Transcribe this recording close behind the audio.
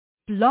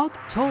Blog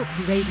Talk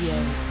Radio.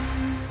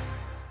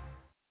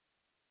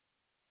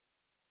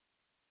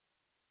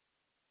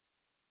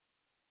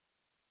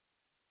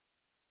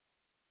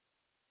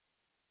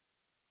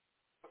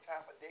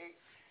 Time of day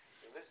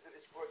to listen to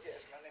this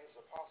broadcast. My name is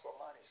Apostle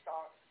Lonnie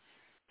Starks.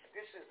 And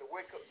this is the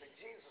Wake Up to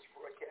Jesus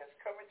broadcast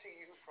coming to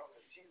you from the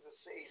Jesus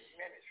Saves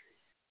Ministry,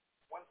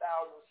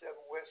 1007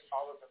 West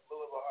Oliver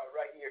Boulevard,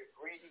 right here in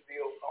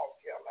Greenville, North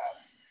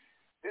Carolina.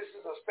 This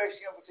is a special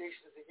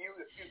invitation to you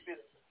if you've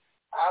been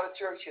out of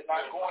church, you're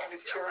not going to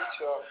church,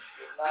 or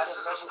you're not a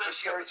member of the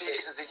church. To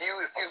you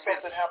if you've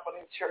something happened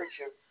in church.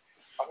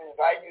 I'm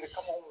inviting you to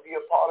come home and be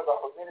a part of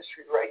our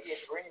ministry right here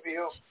in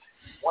Greenville.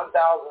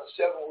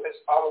 1007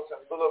 West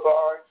Arlington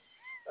Boulevard,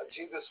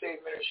 Jesus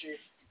Save Ministry.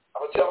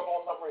 Our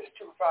telephone number is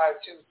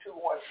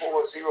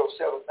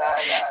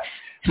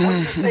 252-214-0799. On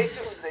this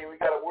Tuesday, we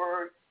got a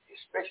word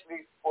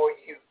especially for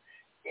you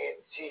in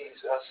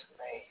Jesus'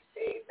 name.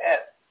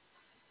 Amen.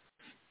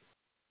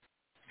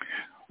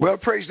 Well,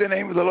 praise the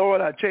name of the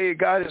Lord. I tell you,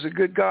 God is a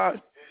good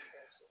God.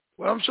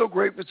 Well, I'm so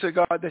grateful to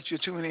God that you're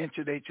tuning in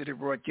today to the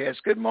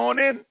broadcast. Good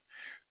morning.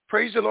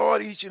 Praise the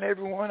Lord, each and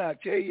every one. I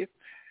tell you,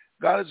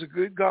 God is a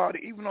good God,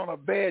 even on a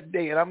bad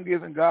day, and I'm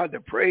giving God the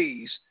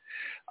praise.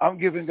 I'm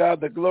giving God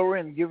the glory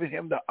and giving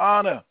him the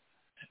honor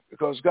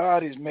because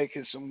God is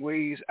making some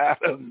ways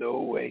out of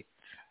no way,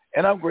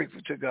 and I'm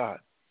grateful to God.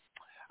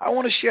 I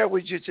want to share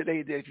with you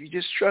today that if you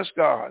just trust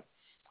God,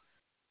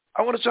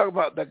 I want to talk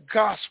about the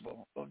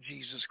gospel of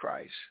Jesus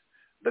Christ.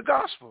 The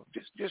gospel,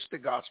 just the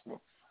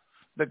gospel.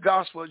 The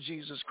gospel of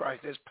Jesus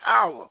Christ. There's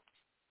power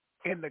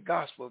in the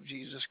gospel of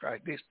Jesus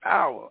Christ. There's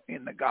power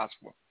in the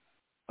gospel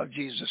of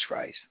Jesus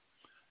Christ.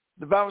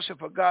 The Bible said,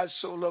 for God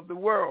so loved the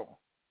world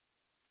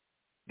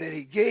that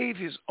he gave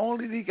his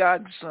only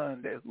begotten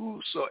Son, that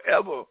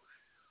whosoever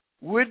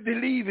would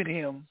believe in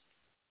him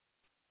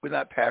would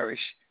not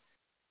perish,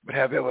 but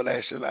have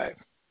everlasting life.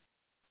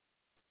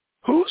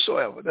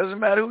 Whosoever,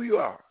 doesn't matter who you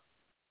are.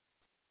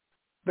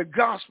 The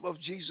gospel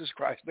of Jesus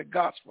Christ, the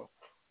gospel.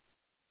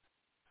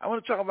 I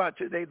want to talk about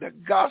today the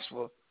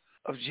gospel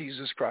of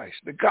Jesus Christ,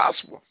 the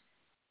gospel.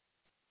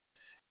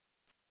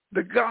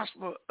 The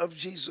gospel of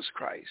Jesus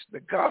Christ,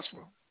 the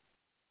gospel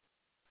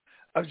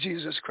of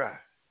Jesus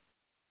Christ.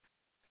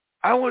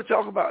 I want to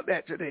talk about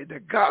that today, the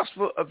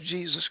gospel of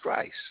Jesus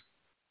Christ.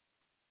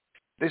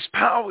 There's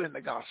power in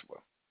the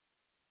gospel.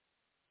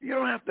 You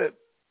don't have to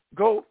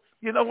go,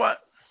 you know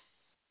what?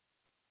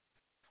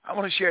 I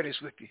want to share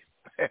this with you.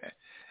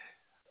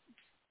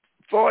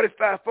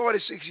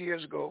 46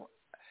 years ago,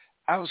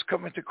 I was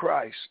coming to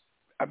Christ.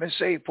 I've been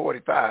saved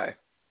 45.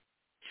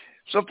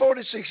 So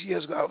 46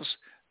 years ago, I was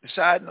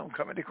deciding on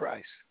coming to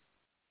Christ.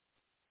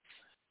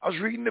 I was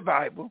reading the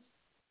Bible,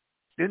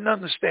 didn't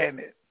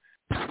understand it,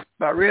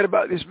 but I read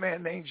about this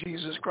man named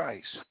Jesus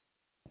Christ.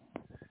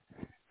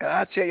 And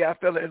I tell you, I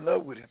fell in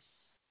love with him.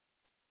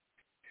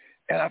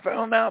 And I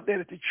found out that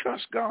if you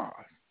trust God,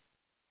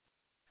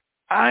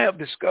 I have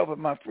discovered,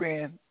 my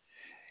friend,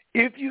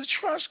 if you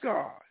trust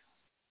God,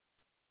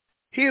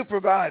 he'll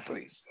provide for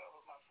you.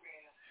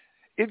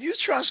 If you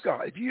trust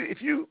God,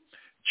 if you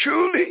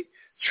truly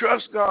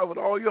trust God with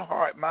all your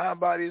heart, mind,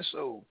 body, and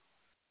soul,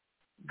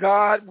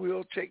 God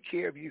will take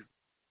care of you.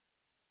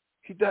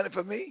 He done it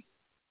for me.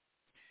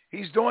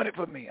 He's doing it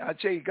for me. I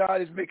tell you, God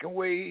is making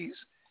ways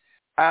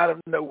out of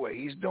no way.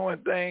 He's doing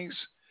things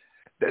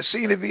that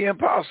seem to be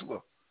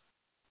impossible.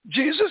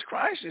 Jesus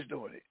Christ is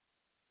doing it.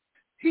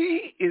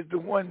 He is the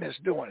one that's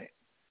doing it.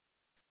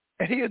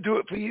 And he'll do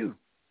it for you.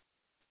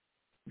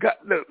 God,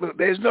 look,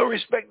 there's no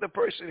respect of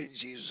person in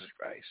Jesus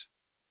Christ.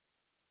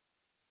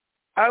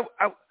 I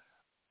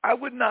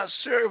would not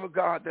serve a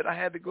God that I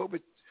had to go,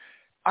 but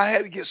I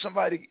had to get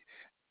somebody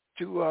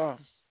to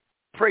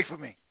pray for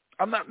me.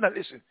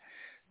 Listen,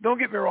 don't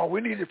get me wrong.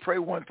 We need to pray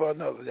one for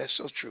another. That's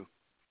so true.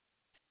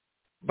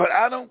 But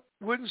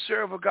wouldn't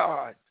serve a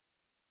God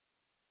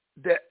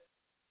that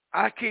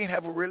I can't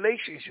have a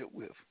relationship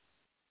with.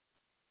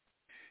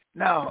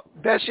 Now,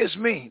 that's just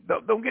me.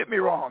 Don't get me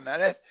wrong. Now,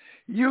 that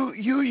you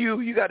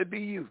got to be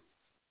you.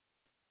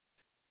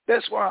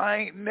 That's why I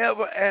ain't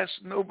never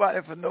asked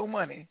nobody for no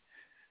money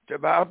to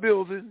buy a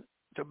building,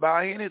 to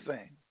buy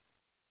anything.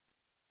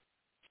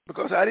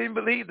 Because I didn't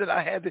believe that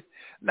I had to.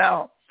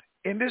 Now,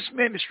 in this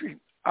ministry,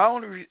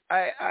 I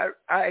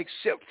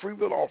accept free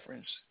will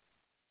offerings.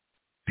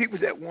 People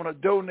that want to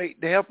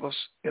donate to help us,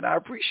 and I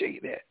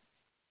appreciate that.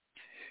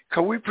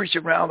 Because we preach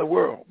around the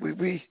world.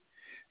 We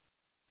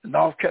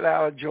North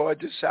Carolina,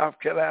 Georgia, South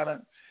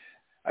Carolina.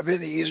 I've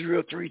been to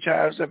Israel 3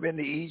 times. I've been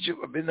to Egypt.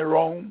 I've been to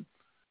Rome.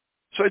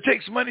 So it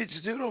takes money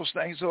to do those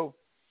things.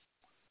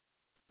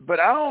 But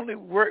I only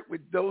work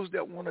with those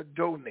that want to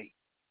donate.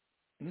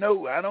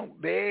 No, I don't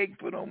beg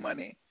for no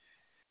money.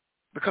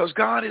 Because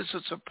God is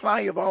a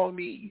supply of all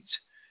needs.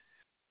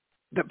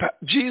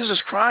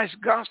 Jesus Christ's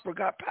gospel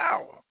got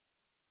power.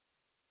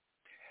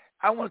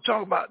 I want to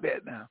talk about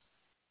that now.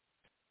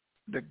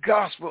 The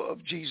gospel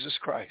of Jesus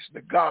Christ.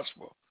 The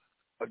gospel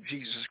of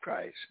Jesus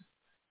Christ.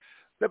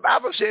 The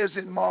Bible says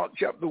in Mark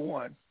chapter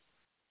 1,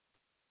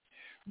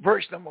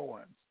 verse number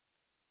 1,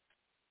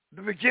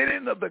 The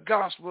beginning of the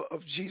gospel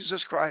of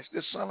Jesus Christ,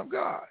 the Son of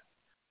God.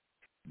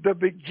 The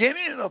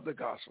beginning of the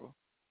gospel.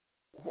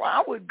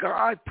 Why would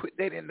God put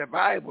that in the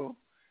Bible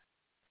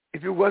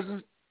if it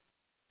wasn't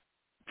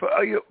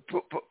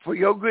for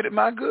your good and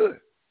my good?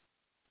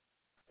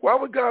 Why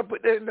would God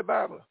put that in the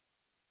Bible?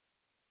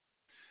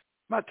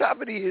 My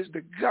topic is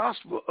the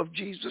gospel of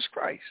Jesus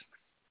Christ.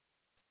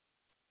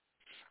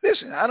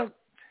 Listen,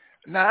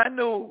 I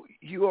know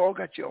you all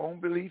got your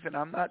own belief, and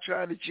I'm not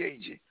trying to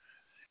change it.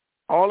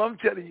 All I'm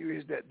telling you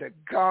is that the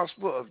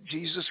gospel of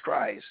Jesus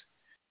Christ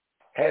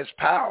has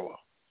power.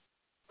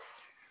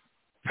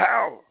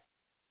 Power.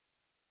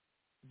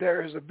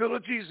 There is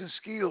abilities and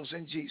skills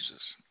in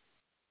Jesus.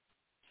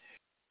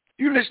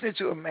 You're listening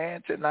to a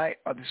man tonight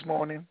or this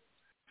morning.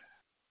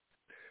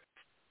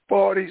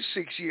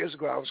 46 years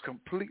ago, I was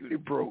completely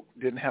broke,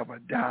 didn't have a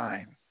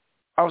dime.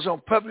 I was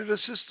on public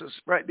assistance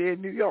right there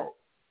in New York.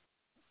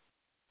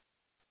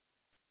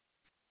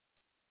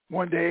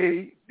 One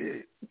day,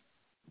 the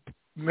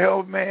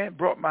mailman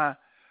brought my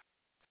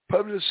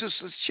public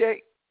assistance check.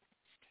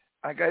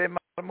 I got in my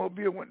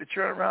automobile, went to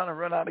turn around and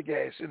run out of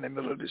gas in the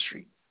middle of the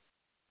street.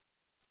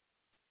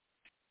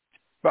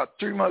 About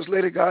 3 months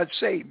later, God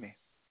saved me.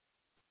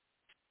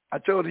 I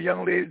told the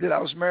young lady that I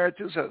was married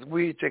to, so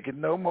we ain't taking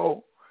no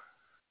more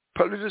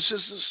public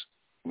assistance.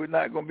 We're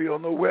not going to be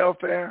on no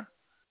welfare.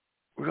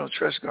 We're going to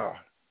trust God.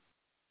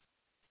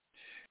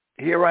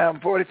 Here I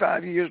am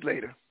 45 years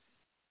later.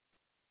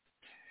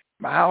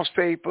 My house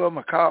paper,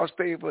 my car's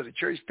paper, the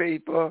church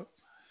paper,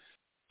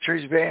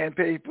 church van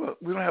paper.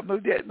 We don't have no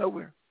debt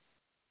nowhere.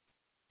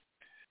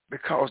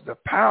 Because the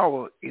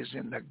power is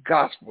in the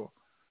gospel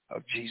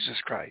of Jesus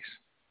Christ.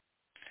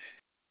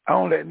 I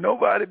don't let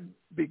nobody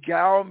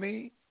beguile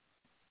me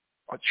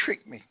or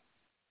trick me.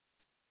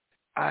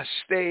 I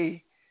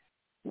stay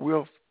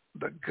with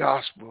the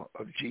gospel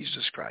of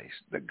Jesus Christ,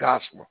 the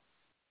gospel.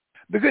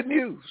 The good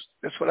news,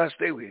 that's what I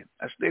stay with.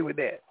 I stay with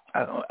that.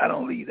 I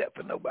don't leave that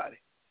for nobody.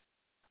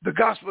 The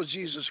gospel of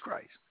Jesus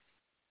Christ.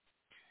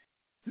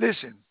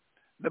 Listen,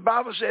 the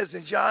Bible says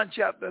in John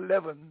chapter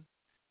 11,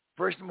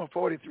 verse number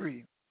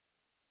 43,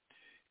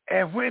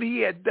 and when he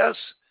had thus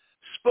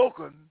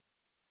spoken,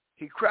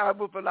 he cried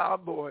with a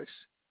loud voice,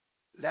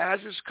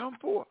 Lazarus, come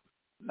forth.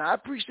 Now, I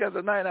preached the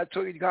other night, and I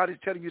told you God is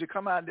telling you to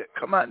come out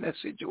in that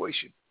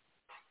situation.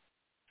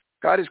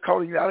 God is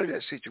calling you out of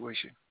that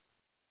situation.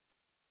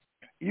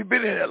 You've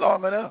been in it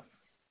long enough.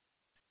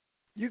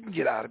 You can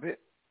get out of it.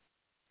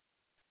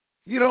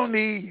 You don't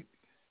need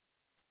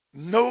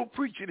no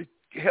preacher to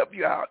help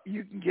you out.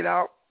 You can get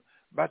out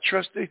by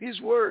trusting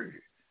his word.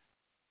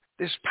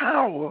 There's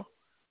power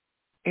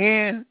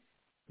in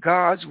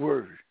God's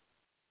word.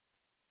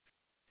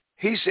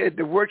 He said,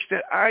 the works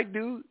that I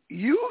do,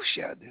 you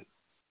shall do.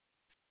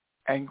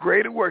 And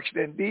greater works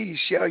than these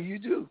shall you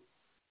do.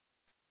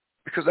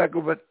 Because I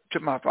go back to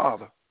my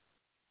Father.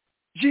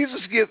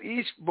 Jesus gives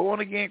each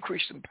born-again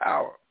Christian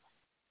power.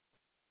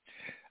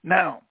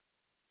 Now,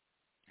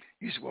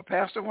 you say, well,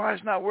 Pastor, why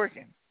it's not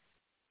working?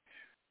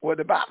 Well,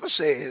 the Bible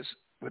says,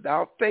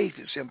 without faith,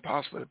 it's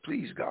impossible to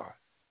please God.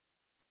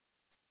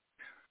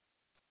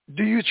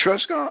 Do you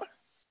trust God?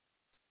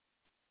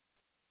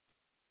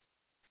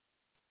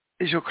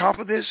 Is your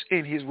confidence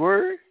in his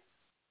word?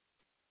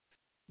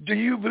 Do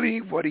you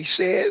believe what he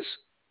says?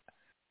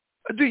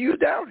 Or do you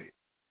doubt it?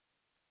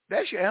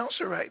 That's your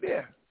answer right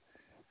there.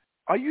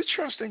 Are you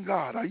trusting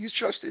God? Are you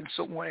trusting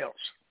someone else?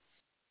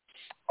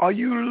 Are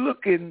you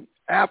looking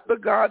after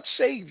God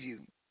saved you?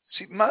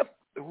 See,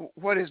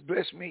 what has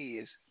blessed me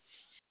is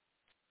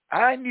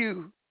I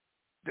knew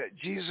that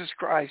Jesus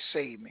Christ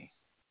saved me.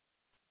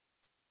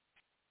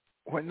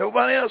 When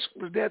nobody else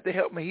was there to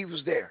help me, he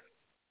was there.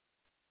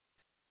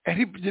 And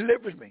he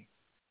delivered me.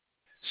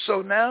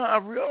 So now I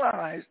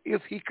realize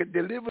if he could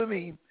deliver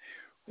me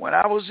when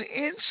I was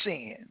in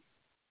sin,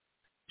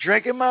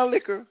 drinking my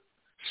liquor,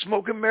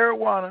 smoking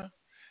marijuana,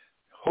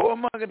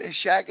 whoremongering and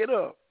shacking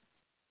up,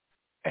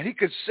 and he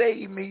could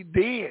save me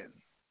then,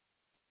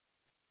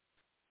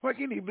 why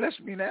can't he bless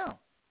me now?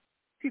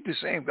 He's the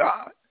same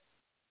God.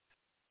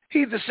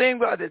 He's the same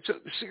God that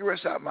took the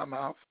cigarettes out of my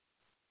mouth.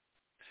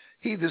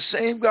 He's the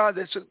same God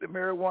that took the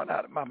marijuana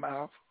out of my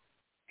mouth.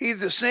 He's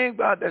the same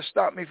God that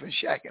stopped me from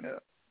shacking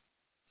up.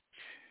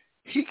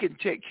 He can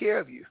take care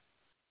of you.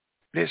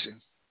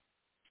 Listen,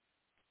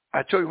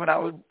 I told you when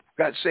I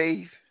got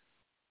saved,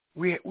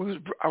 I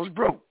was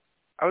broke.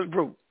 I was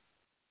broke.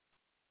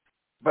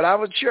 But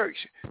our church,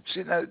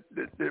 see, now,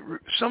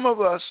 some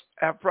of us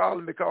have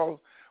problems because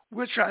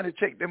we're trying to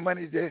take the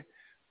money to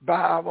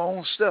buy our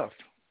own stuff,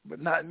 but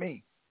not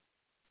me.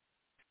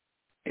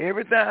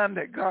 Every time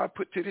that God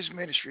put to this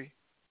ministry,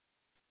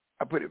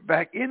 I put it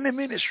back in the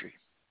ministry.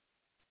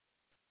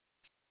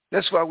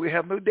 That's why we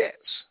have no debts.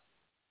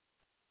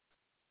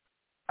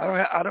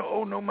 I don't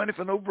owe no money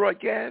for no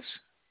broadcast.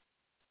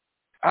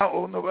 I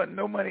don't owe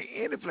no money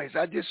any place.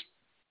 I just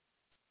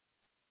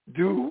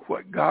do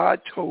what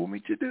God told me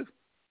to do.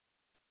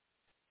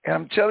 And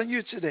I'm telling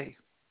you today,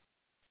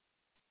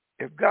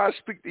 if God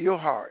speaks to your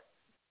heart,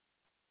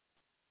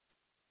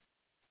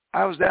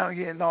 I was down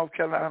here in North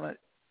Carolina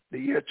the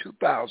year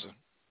 2000.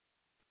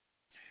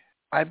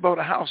 I bought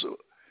a house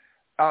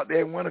out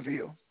there in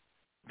Winterville,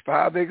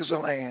 5 acres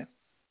of land,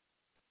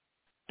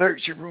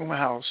 13-room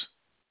house,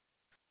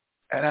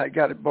 and I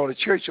bought a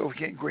church over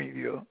here in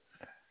Greenville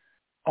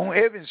on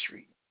Evans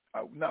Street.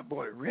 I not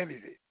bought it,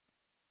 rented it.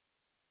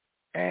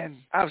 And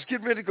I was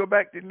getting ready to go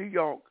back to New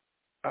York.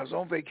 I was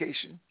on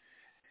vacation.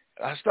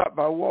 I stopped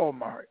by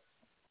Walmart.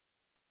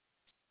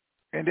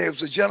 And there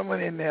was a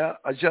gentleman in there,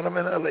 a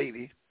gentleman and a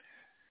lady,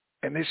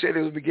 and they said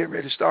they was getting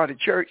ready to start a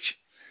church,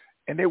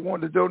 and they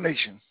wanted a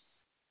donation.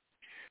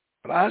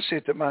 But I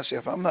said to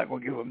myself, I'm not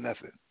going to give them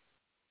nothing.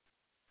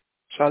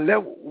 So I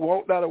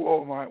walked out of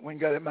Walmart, went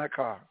and got in my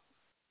car,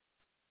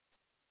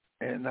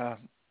 and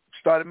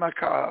started my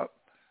car up.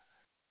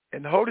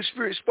 And the Holy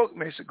Spirit spoke to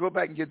me and said, go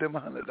back and give them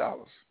 $100.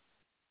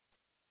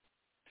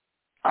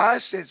 I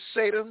said,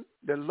 Satan,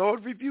 the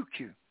Lord rebuke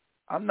you.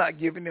 I'm not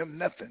giving them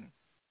nothing.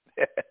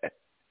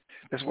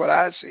 That's what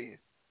I said.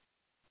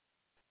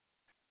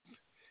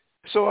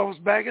 So I was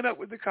backing up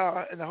with the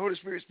car, and the Holy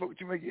Spirit spoke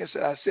to me again and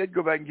said, I said,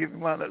 go back and give him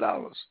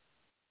 $100.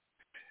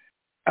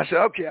 I said,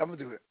 okay, I'm going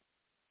to do it.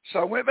 So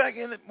I went back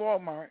in at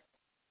Walmart,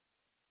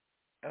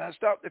 and I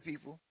stopped the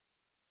people.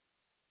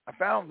 I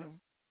found them.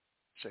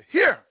 I said,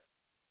 here.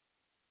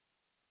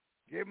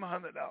 Gave him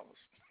 $100.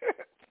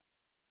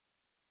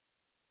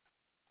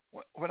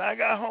 When I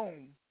got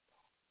home,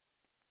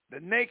 the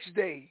next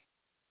day,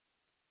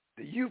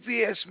 the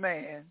UPS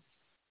man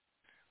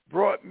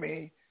brought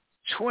me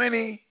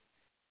an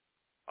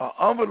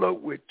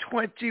envelope with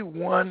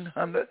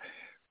 2,100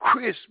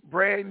 crisp,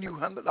 brand new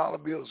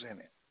 $100 bills in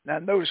it. Now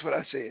notice what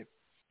I said.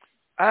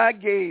 I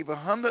gave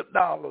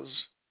 $100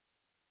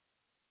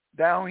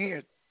 down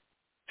here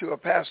to a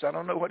pastor. I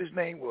don't know what his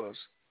name was,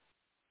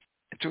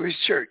 to his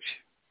church.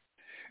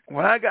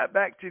 When I got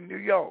back to New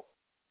York,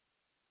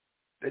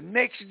 the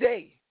next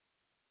day,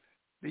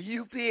 the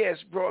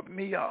UPS brought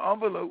me an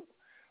envelope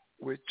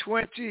with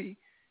 20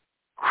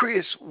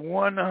 crisp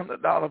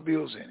 $100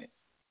 bills in it.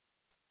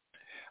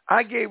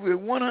 I gave it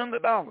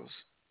 $100,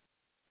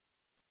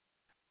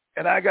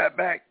 and I got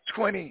back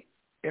 20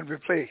 in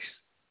replace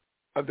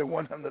of the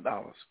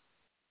 $100.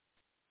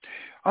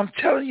 I'm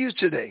telling you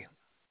today,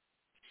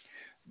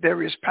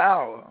 there is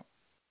power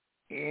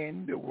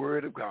in the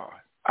Word of God.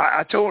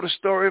 I told a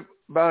story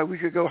about a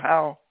week ago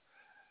how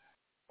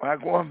when I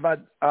go on my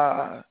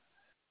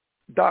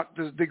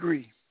doctor's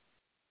degree,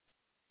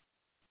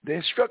 the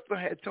instructor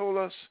had told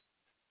us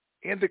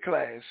in the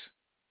class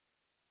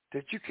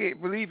that you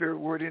can't believe every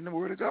word in the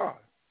Word of God.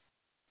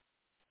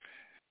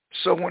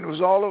 So when it was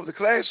all over, the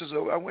class was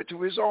over, I went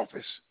to his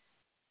office.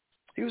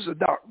 He was a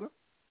doctor,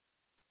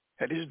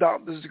 had his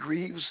doctor's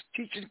degree. He was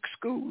teaching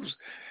schools.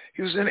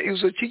 He was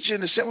a teacher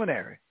in the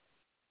seminary.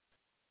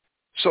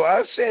 So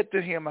I said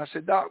to him, I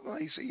said, Doctor,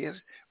 he said, yes,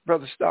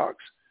 Brother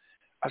Stocks.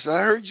 I said,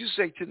 I heard you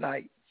say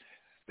tonight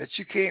that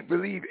you can't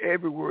believe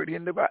every word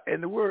in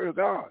the Word of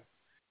God.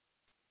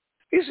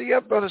 He said, yeah,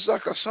 Brother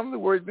Stocks, some of the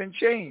words have been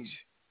changed.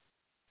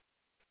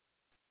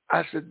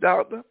 I said,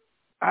 Doctor,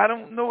 I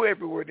don't know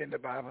every word in the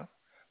Bible,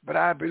 but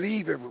I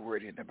believe every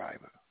word in the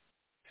Bible.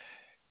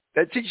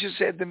 That teacher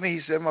said to me,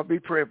 he said, I'm going to be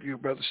praying for you,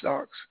 Brother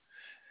Stocks.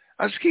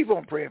 I said, keep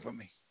on praying for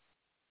me.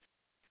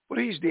 Well,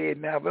 he's dead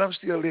now, but I'm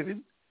still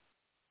living.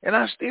 And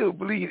I still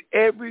believe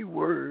every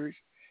word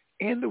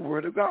in the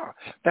Word of God.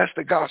 That's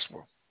the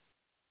gospel.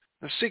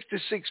 The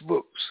 66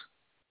 books.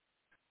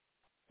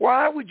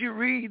 Why would you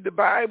read the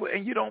Bible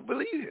and you don't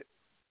believe it?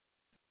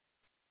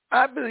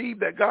 I believe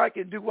that God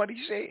can do what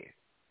he said.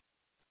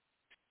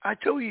 I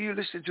told you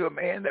listened to a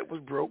man that was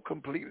broke,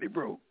 completely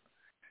broke,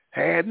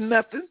 had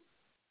nothing,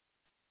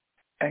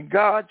 and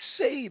God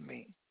saved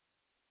me.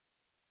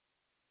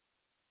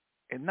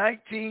 In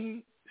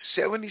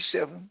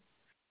 1977,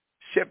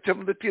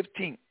 September the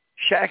 15th,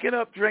 shacking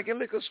up, drinking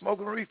liquor,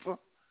 smoking reefer,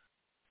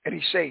 and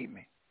he saved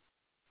me.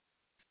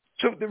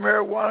 Took the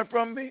marijuana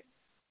from me,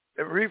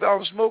 the reefer I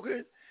was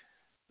smoking,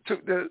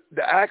 took the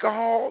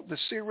alcohol, the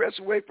cigarettes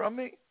away from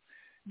me,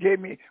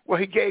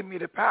 he gave me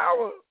the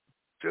power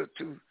to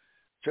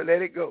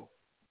let it go.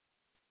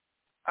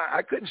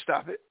 I couldn't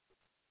stop it.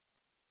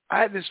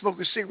 I had been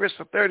smoking cigarettes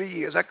for 30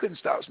 years. I couldn't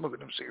stop smoking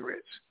them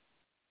cigarettes.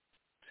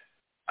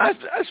 I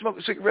smoked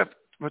a cigarette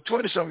for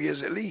 20-some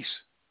years at least,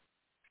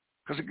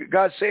 because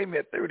God saved me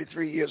at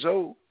 33 years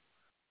old.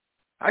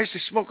 I used to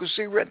smoke a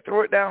cigarette,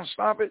 throw it down,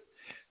 stop it.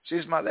 See,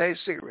 it's my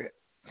last cigarette.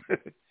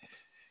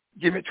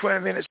 Give me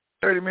 20 minutes,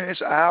 30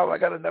 minutes, an hour, I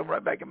got another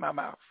right back in my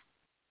mouth.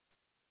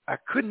 I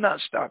could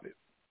not stop it.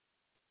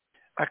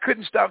 I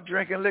couldn't stop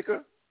drinking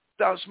liquor,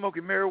 stop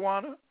smoking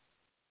marijuana.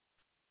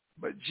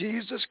 But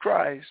Jesus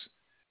Christ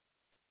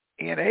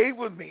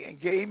enabled me and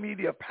gave me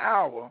the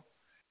power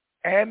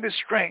and the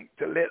strength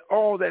to let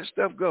all that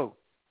stuff go.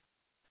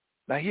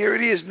 Now here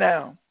it is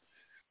now,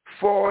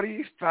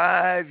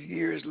 45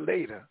 years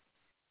later.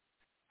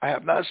 I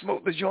have not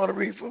smoked the joint of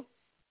reefer.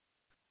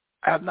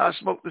 I have not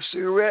smoked the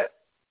cigarette.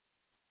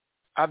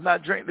 I have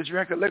not drank the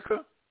drink of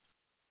liquor.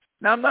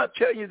 Now I'm not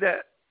telling you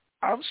that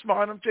I'm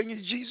smart. I'm telling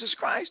you Jesus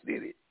Christ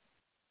did it.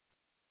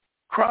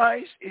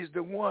 Christ is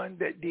the one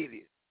that did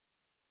it.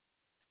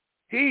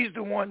 He's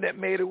the one that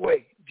made a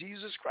way,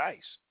 Jesus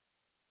Christ.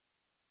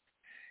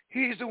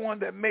 He's the one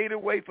that made a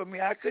way for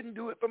me. I couldn't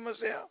do it for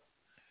myself.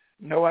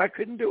 No, I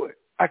couldn't do it.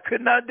 I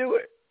could not do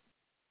it.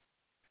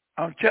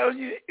 I'm telling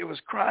you, it was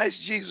Christ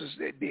Jesus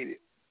that did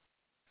it.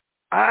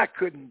 I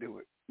couldn't do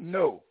it.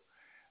 No.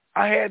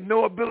 I had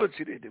no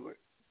ability to do it.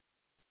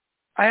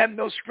 I had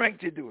no strength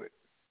to do it.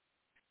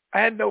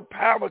 I had no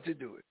power to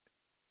do it.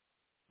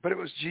 But it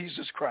was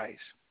Jesus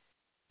Christ.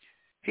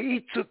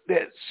 He took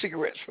that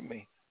cigarettes from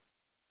me.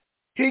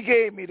 He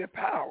gave me the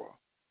power.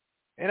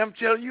 And I'm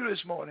telling you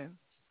this morning,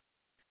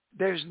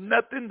 there's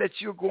nothing that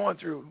you're going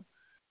through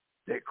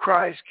that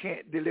Christ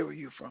can't deliver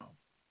you from.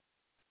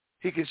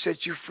 He can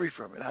set you free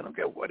from it. I don't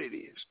care what it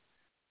is.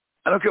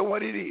 I don't care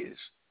what it is.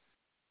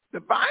 The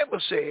Bible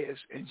says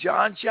in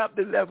John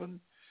chapter 11,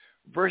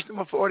 verse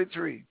number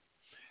 43,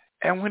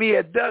 and when he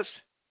had thus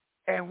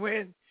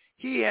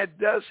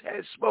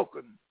had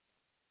spoken,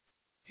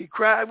 he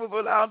cried with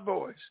a loud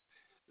voice,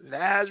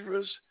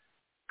 Lazarus,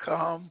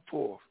 come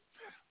forth.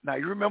 Now,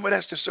 you remember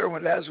that's the sermon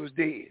when Lazarus was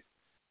dead.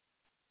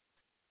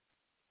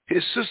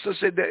 His sister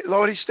said that,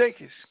 Lord, he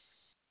stinketh.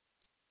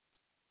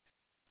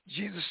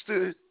 Jesus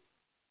stood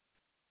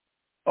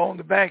on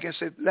the bank and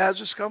said,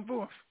 Lazarus, come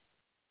forth.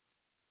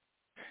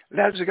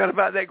 Lazarus got up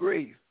out of that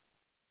grave.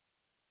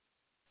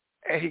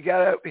 And he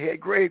got up, he had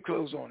grave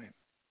clothes on him.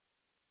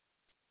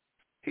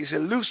 He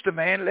said, loose the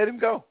man, let him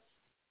go.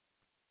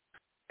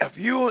 If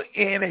you're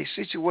in a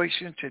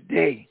situation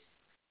today,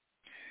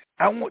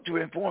 I want to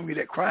inform you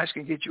that Christ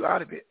can get you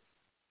out of it.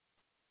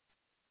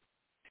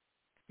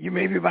 You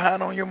may be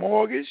behind on your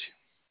mortgage.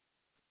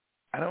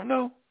 I don't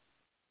know.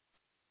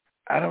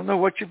 I don't know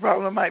what your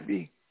problem might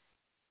be.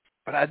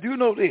 But I do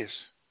know this.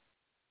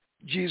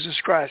 Jesus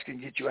Christ can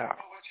get you out.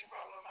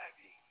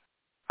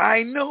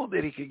 I know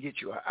that he can get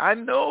you out. I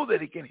know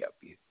that he can help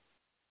you.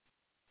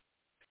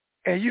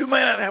 And you may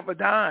not have a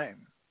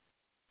dime,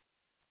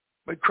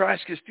 but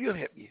Christ can still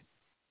help you.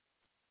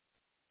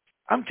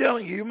 I'm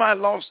telling you, you might have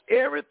lost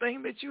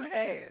everything that you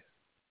had,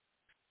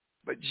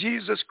 but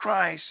Jesus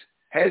Christ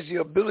has the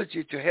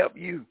ability to help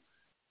you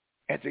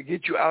and to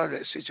get you out of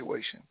that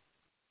situation.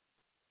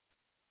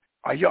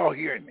 Are y'all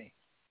hearing me?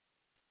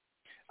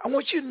 I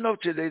want you to know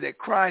today that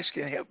Christ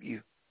can help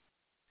you.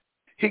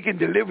 He can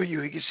deliver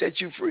you. He can set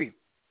you free.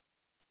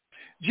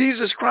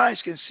 Jesus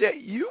Christ can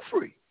set you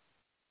free.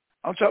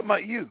 I'm talking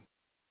about you.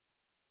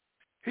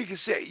 He can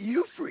set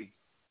you free.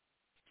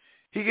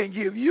 He can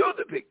give you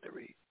the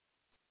victory.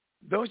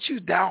 Don't you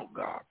doubt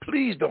God.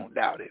 Please don't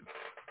doubt him.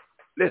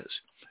 Listen,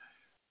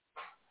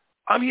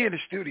 I'm here in the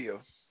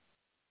studio.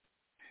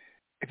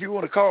 If you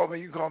want to call me,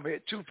 you can call me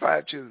at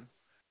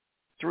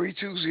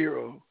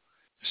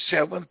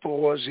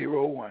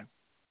 252-320-7401.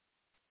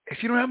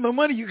 If you don't have no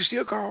money, you can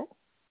still call.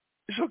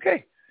 It's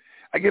okay.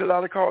 I get a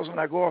lot of calls when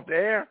I go off the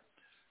air.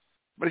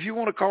 But if you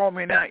want to call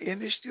me now in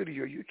the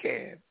studio, you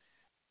can.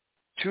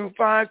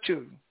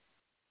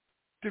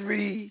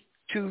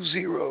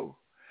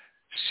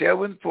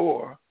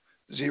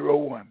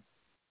 252-320-7401.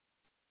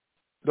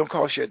 Don't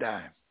cost you a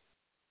dime.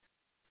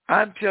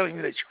 I'm telling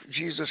you that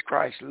Jesus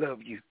Christ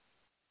loves you.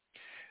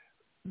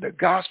 The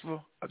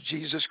gospel of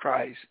Jesus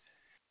Christ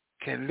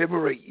can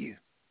liberate you.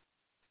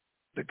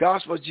 The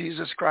gospel of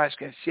Jesus Christ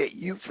can set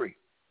you free.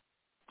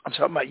 I'm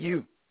talking about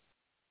you.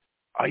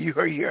 Are you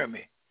hearing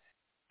me?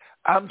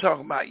 I'm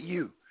talking about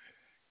you.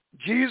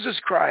 Jesus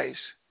Christ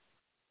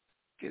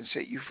can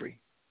set you free.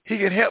 He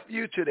can help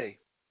you today.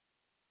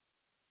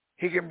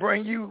 He can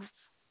bring you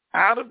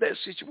out of that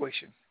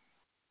situation.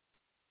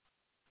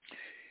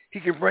 He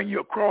can bring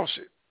you across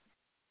it.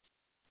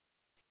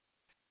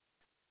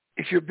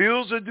 If your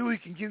bills are due, he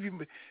can give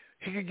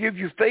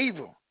you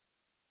favor.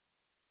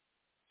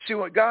 See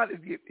what God has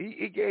given,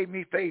 he gave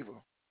me favor.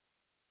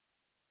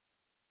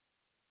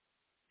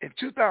 In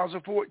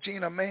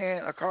 2014,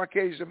 a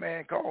Caucasian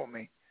man called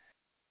me.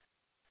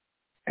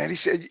 And he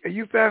said, are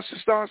you Pastor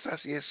Starks? I said,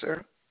 yes,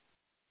 sir.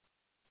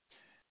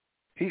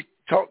 He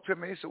talked to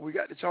me, so we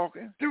got to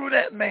talking. Through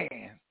that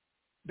man,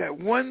 that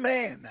one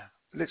man, now,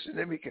 listen,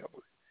 let me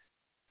carefully.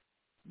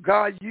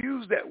 God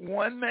used that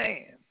one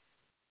man.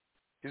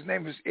 His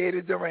name is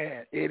Eddie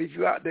Duran. Eddie, if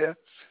you're out there,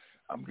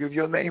 I'm giving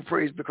your name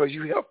praise because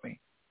you helped me.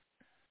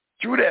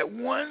 Through that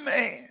one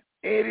man,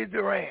 Eddie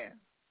Duran,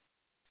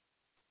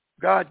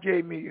 God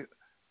gave me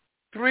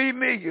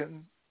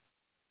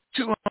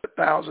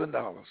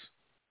 $3,200,000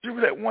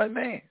 through that one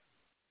man.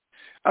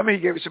 I mean,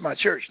 he gave it to my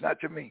church, not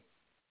to me,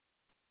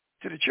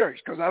 to the church,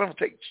 because I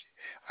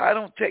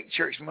don't take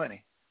church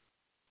money.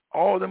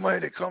 All the money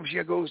that comes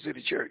here goes to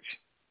the church.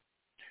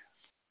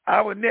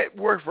 Our net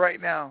worth right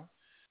now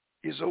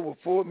is over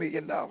 $4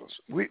 million.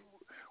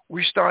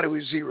 We started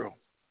with zero.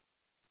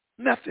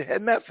 Nothing,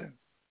 had nothing.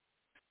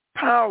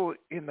 Power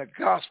in the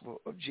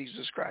gospel of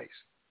Jesus Christ.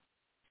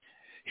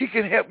 He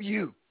can help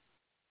you.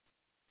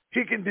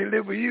 He can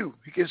deliver you.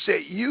 He can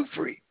set you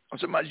free. I'm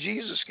talking about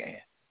Jesus can.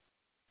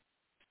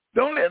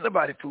 Don't let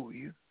nobody fool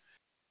you.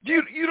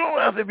 You don't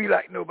have to be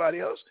like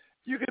nobody else.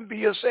 You can be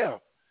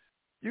yourself.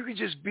 You can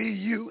just be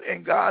you,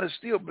 and God will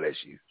still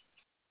bless you.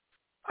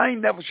 I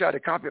ain't never tried to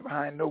copy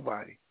behind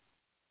nobody.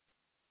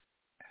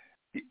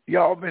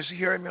 Y'all been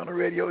hearing me on the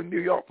radio in New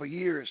York for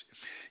years.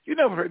 You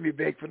never heard me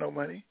beg for no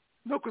money.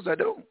 No, because I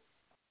don't.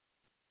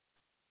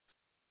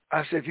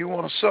 I said, if you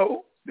want to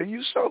sow, then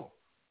you sow.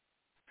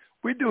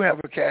 We do have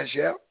a cash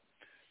app.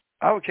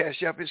 Our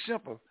cash app is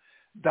simple.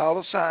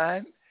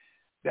 $,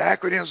 the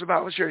acronyms of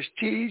our church,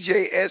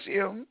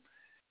 TJSM,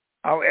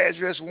 our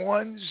address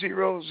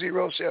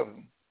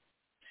 1007.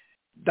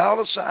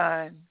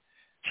 $,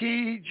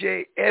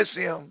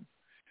 TJSM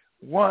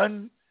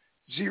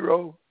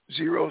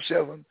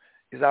 1007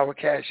 is our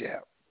cash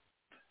app.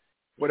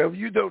 Whatever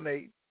you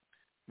donate,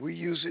 we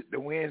use it to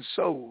win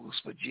souls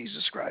for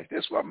Jesus Christ.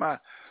 That's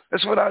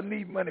what I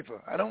need money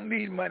for. I don't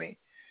need money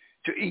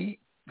to eat.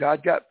 I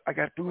got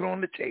food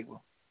on the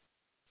table.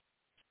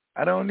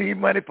 I don't need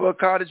money for a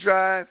car to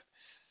drive.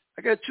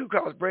 I got 2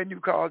 cars, brand new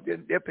cars.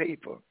 They're paid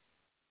for.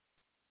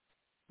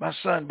 My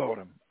son bought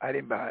them. I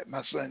didn't buy it.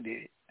 My son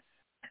did.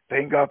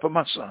 Thank God for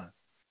my son.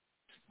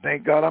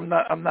 Thank God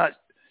I'm not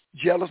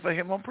jealous for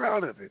him. I'm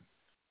proud of him.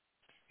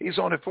 He's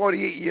only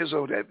 48 years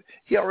old.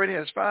 He already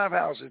has 5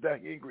 houses down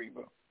here in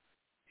Greenville.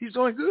 He's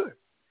doing good.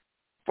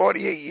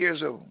 48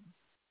 years old.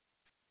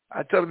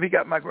 I tell him he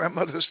got my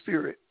grandmother's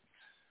spirit.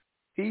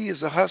 He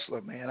is a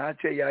hustler, man. I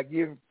tell you, I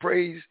give him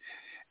praise.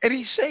 And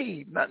he's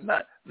saved.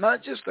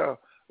 Not just a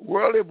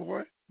worldly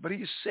boy, but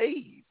he's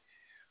saved.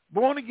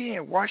 Born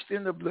again, washed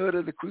in the blood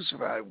of the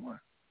crucified one.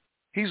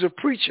 He's a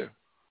preacher.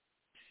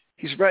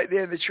 He's right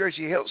there in the church.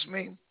 He helps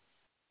me.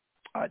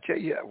 I tell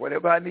you,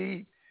 whatever I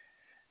need,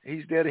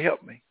 he's there to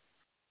help me.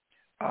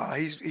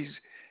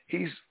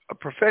 He's a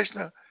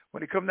professional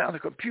when it comes down to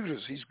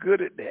computers. He's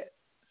good at that.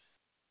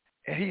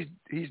 And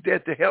he's there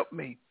to help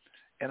me.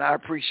 And I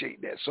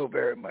appreciate that so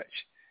very much.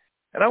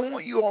 And I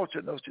want you all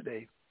to know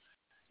today,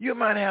 you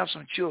might have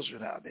some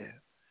children out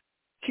there.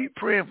 Keep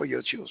praying for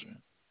your children.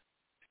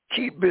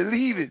 Keep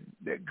believing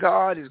that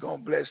God is going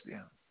to bless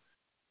them.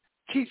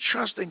 Keep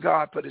trusting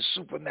God for the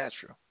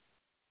supernatural.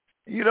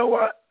 And you know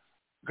what?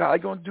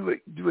 God's going to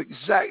do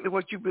exactly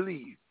what you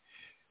believe.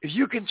 If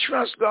you can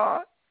trust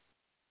God,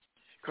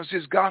 because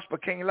his gospel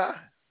can't lie.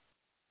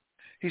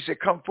 He said,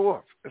 come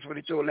forth. That's what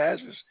he told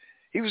Lazarus.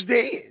 He was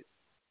dead.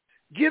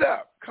 Get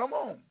up. Come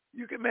on.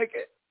 You can make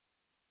it.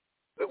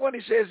 Look what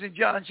he says in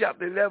John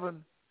chapter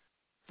 11,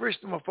 verse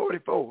number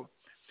 44.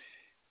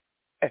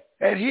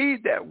 And he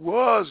that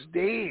was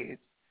dead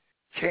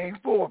came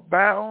forth,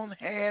 bound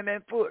hand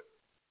and foot,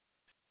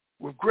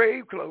 with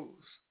grave clothes,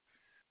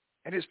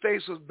 and his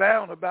face was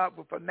bound about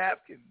with a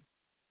napkin.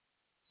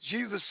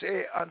 Jesus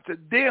said unto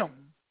them,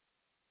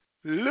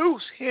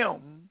 loose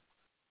him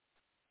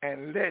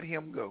and let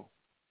him go.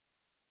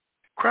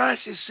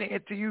 Christ is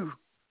saying to you,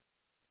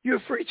 you're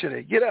free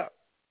today. Get up.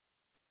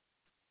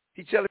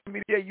 He's telling me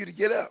to tell you to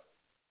get up.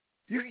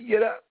 You can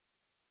get up.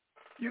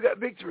 You got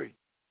victory.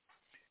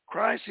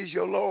 Christ is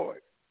your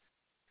Lord.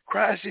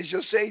 Christ is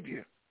your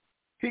Savior.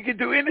 He can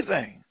do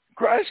anything.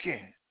 Christ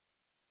can.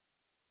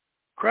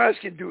 Christ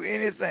can do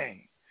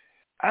anything.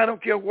 I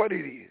don't care what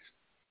it is.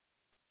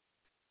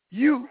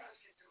 You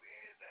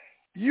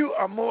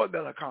are more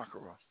than a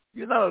conqueror.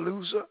 You're not a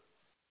loser.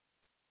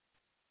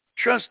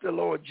 Trust the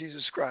Lord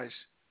Jesus Christ.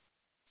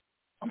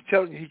 I'm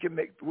telling you, he can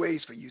make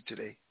ways for you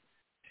today.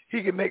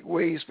 He can make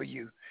ways for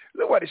you.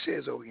 Look what it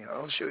says over here.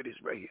 I'll show you this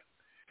right here.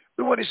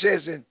 Look what it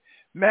says in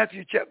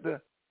Matthew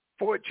chapter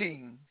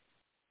 14,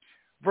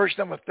 verse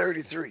number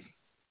 33.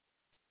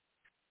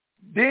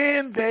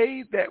 Then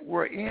they that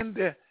were in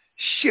the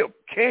ship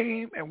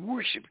came and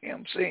worshiped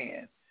him,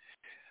 saying,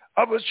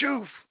 of a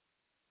truth,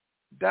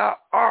 thou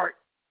art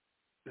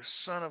the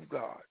Son of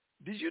God.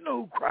 Did you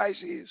know who Christ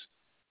is?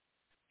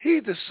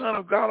 He's the Son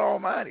of God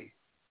Almighty.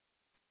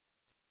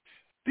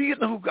 Do you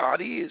know who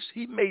God is?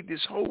 He made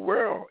this whole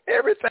world,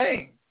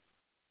 everything.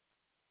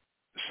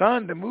 The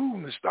sun, the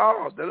moon, the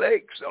stars, the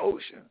lakes, the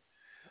ocean,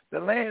 the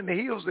land, the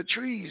hills, the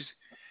trees,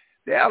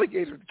 the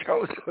alligators, the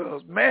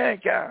crocodiles,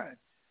 mankind.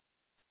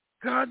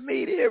 God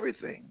made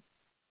everything.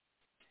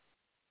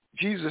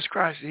 Jesus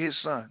Christ is his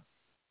son.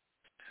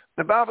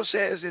 The Bible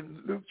says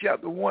in Luke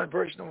chapter 1,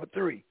 verse number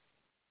 3,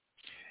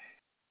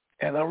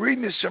 and I'm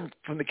reading this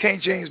from the King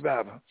James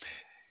Bible.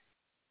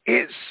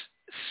 It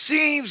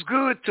seems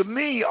good to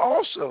me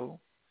also,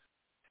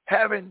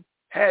 having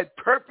had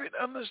perfect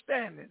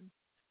understanding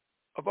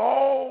of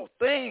all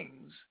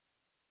things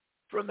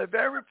from the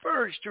very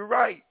first, to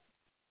write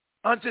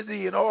unto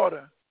thee in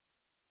order,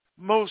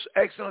 most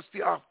excellent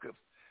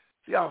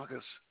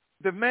Theophilus.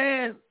 The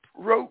man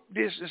wrote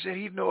this and said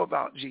he know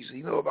about Jesus.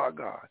 He know about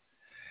God.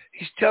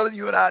 He's telling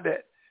you and I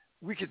that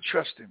we can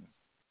trust him.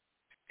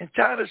 In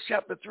Titus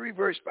chapter 3,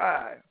 verse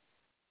 5,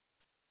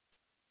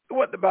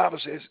 what the Bible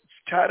says,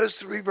 Titus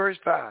 3, verse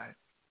 5,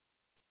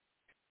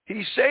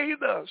 he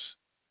saved us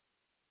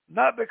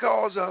not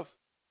because of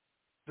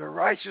the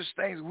righteous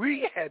things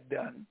we had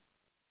done,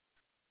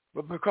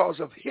 but because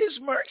of his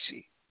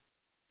mercy.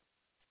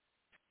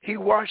 He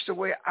washed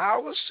away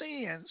our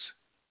sins,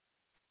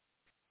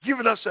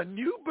 giving us a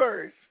new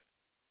birth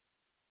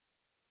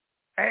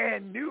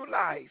and new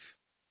life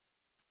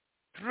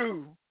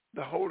through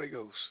The Holy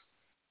Ghost.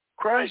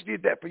 Christ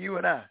did that for you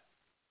and I.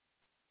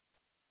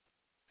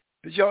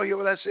 Did y'all hear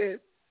what I said?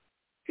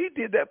 He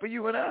did that for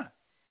you and I.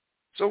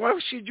 So why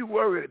should you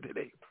worry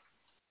today?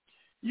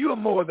 You are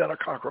more than a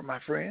conqueror, my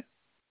friend.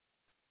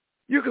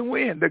 You can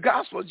win. The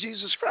gospel of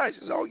Jesus Christ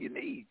is all you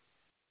need.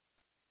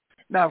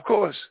 Now, of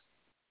course,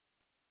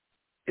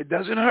 it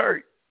doesn't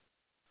hurt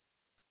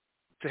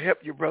to help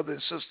your brother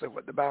and sister,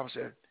 what the Bible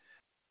said.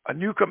 A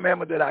new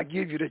commandment that I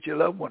give you, that you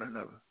love one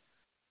another.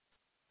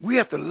 We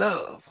have to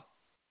love.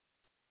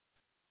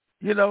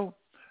 You know,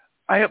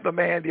 I helped a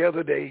man the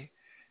other day.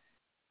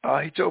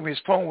 He told me his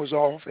phone was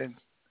off and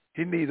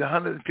he needed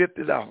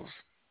 $150.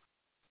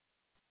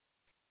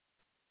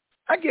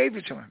 I gave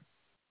it to him.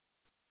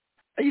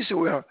 And you said,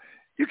 well,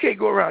 you can't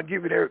go around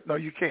giving everything. No,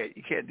 you can't.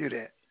 You can't do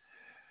that.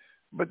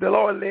 But the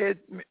Lord led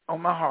me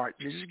on my heart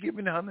to just give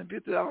me the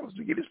 $150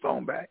 to get his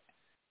phone back.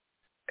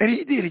 And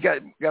he did. He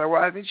got a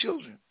wife and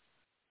children.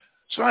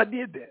 So I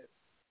did that.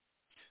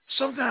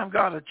 Sometimes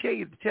God will tell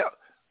you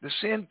to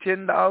send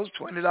 $10,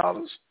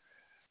 $20.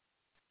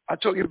 I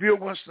told you Bill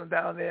Winston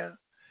down there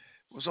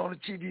was on the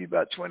TV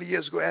about 20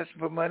 years ago asking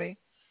for money.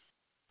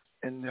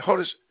 And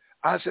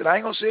I said, I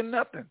ain't going to send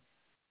nothing.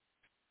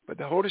 But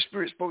the Holy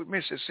Spirit spoke to me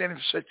and said, send him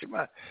such a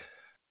amount.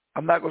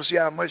 I'm not going to say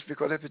how much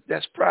because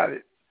that's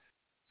private.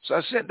 So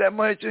I sent that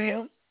money to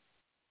him.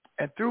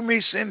 And through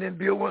me sending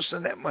Bill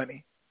Winston that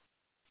money,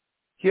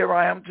 here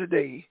I am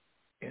today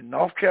in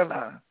North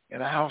Carolina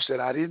in a house that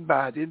I didn't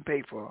buy, didn't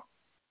pay for,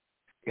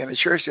 in a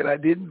church that I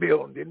didn't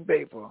build, didn't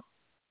pay for.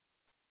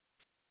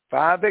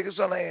 5 acres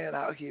of land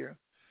out here,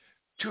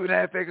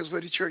 2.5 acres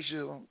where the church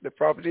is on, the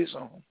property is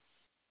on,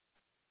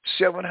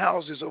 7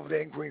 houses over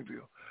there in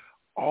Greenville,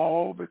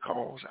 all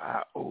because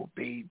I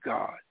obeyed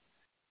God.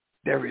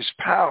 There is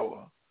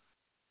power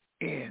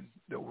in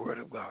the Word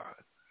of God.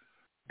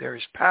 There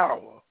is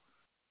power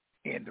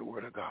in the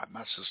Word of God,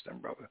 my sister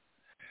and brother.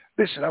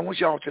 Listen, I want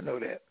y'all to know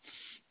that.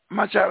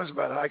 My time is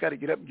about, I got to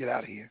get up and get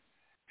out of here.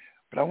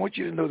 But I want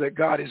you to know that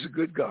God is a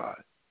good God,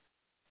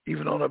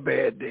 even on a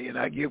bad day. And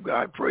I give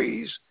God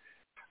praise.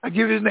 I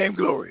give his name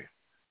glory.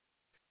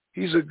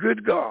 He's a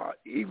good God,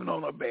 even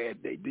on a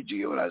bad day. Did you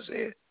hear what I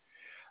said?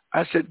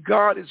 I said,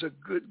 God is a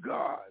good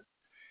God,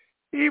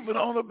 even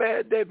on a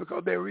bad day,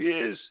 because there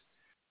is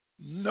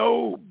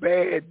no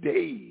bad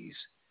days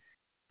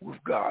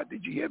with God.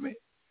 Did you hear me?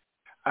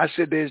 I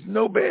said, there's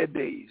no bad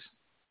days.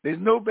 There's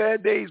no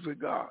bad days with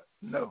God.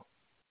 No.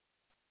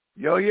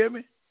 Y'all hear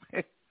me?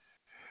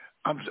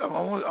 I'm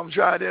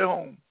trying at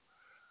home.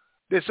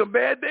 There's some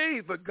bad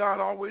days, but God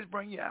always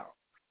bring you out.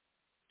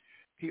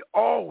 He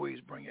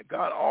always bring it.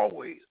 God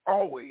always,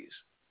 always.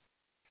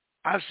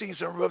 I've seen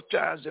some rough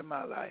times in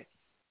my life,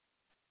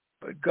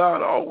 but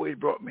God always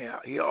brought me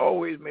out. He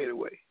always made a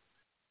way.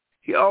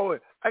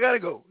 I got to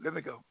go. Let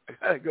me go. I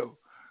got to go.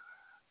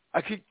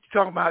 I keep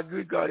talking about how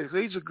good God is.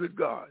 He's a good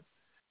God.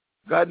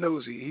 God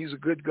knows he's a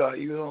good God,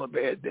 even on a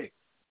bad day.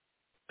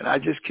 And I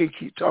just can't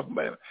keep talking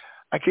about him.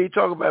 I can't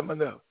talk about him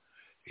enough.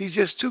 He's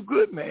just too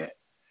good, man.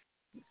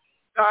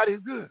 God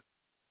is good.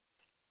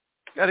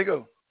 Got to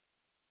go.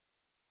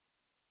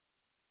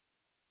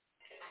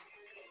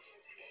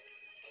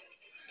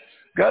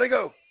 Got to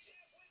go.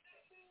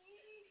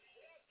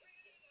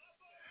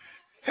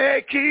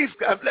 Hey, Keith,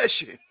 God bless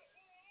you.